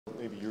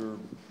Maybe your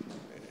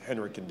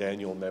Henrik and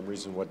Daniel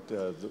memories and what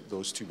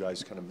those two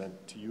guys kind of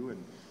meant to you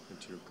and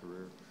to your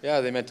career.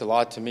 Yeah, they meant a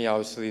lot to me.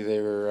 Obviously,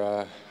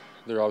 they're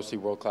obviously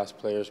world-class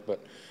players,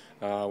 but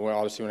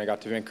when I got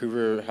to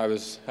Vancouver, I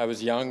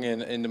was young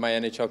and into my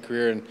NHL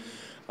career,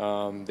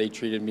 and they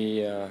treated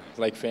me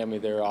like family.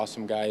 They're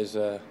awesome guys.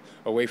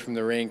 Away from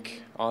the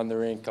rink, on the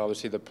rink,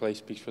 obviously the play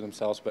speaks for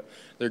themselves, but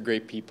they're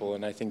great people,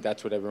 and I think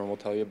that's what everyone will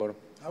tell you about them.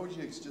 How would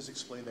you just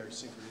explain their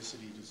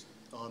synchronicity just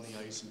on the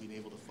ice and being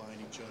able to find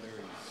each other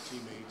and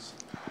teammates?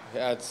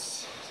 Yeah,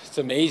 it's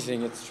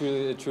amazing. It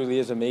truly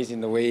is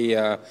amazing the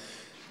way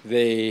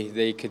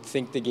they could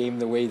think the game,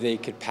 the way they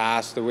could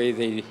pass, the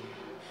way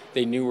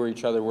they knew where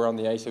each other were on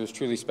the ice. It was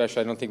truly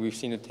special. I don't think we've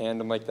seen a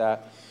tandem like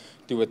that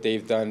do what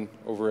they've done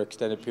over an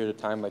extended period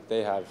of time like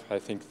they have. I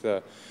think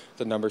the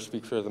numbers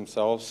speak for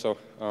themselves. So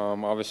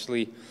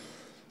obviously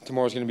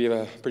tomorrow's going to be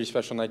a pretty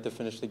special night to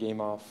finish the game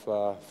off,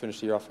 finish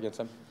the year off against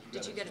them.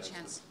 Did you get a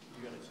chance?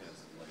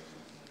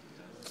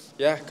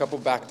 Yeah, a couple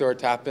backdoor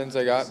tap-ins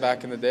I got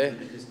back in the day. Did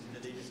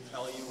they just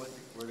tell you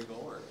where to go,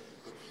 or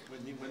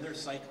when they're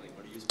cycling,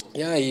 what are you supposed to do?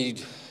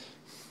 Yeah,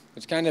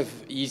 it's kind of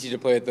easy to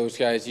play with those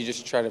guys. You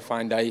just try to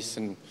find ice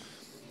and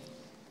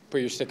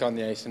put your stick on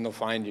the ice, and they'll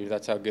find you.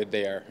 That's how good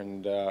they are.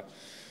 And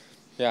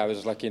yeah, I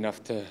was lucky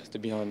enough to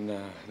be on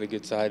the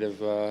good side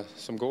of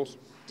some goals.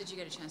 Did you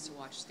get a chance to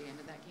watch the end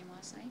of that game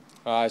last night?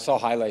 I saw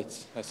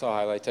highlights.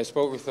 I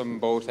spoke with them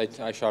both.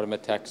 I shot them a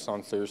text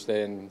on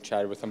Thursday and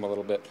chatted with them a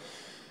little bit.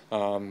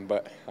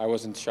 But I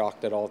wasn't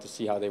shocked at all to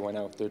see how they went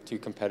out. They're two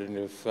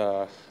competitive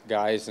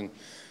guys, and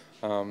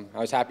I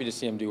was happy to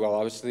see them do well.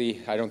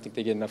 Obviously, I don't think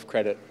they get enough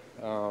credit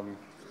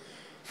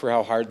for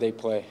how hard they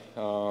play.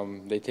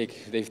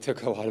 They've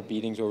took a lot of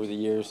beatings over the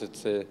years.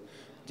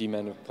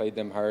 D-men have played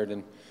them hard,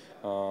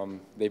 and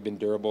they've been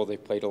durable.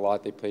 They've played a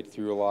lot. They played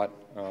through a lot.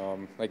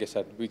 Like I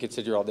said, we could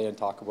sit here all day and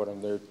talk about them.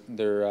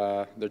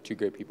 They're two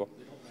great people.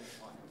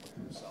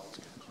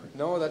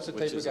 No, that's the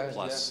type of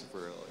guys.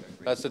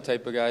 That's the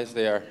type of guys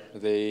they are.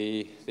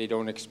 They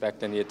don't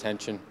expect any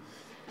attention.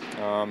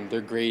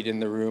 They're great in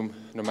the room,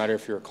 no matter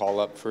if you're a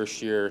call-up,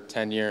 first year,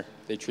 10-year.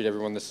 They treat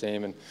everyone the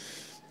same, and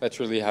that's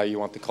really how you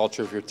want the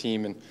culture of your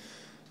team.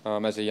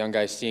 And as a young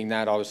guy, seeing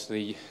that,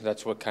 obviously,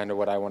 that's what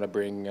I want to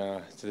bring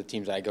to the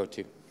teams I go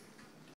to.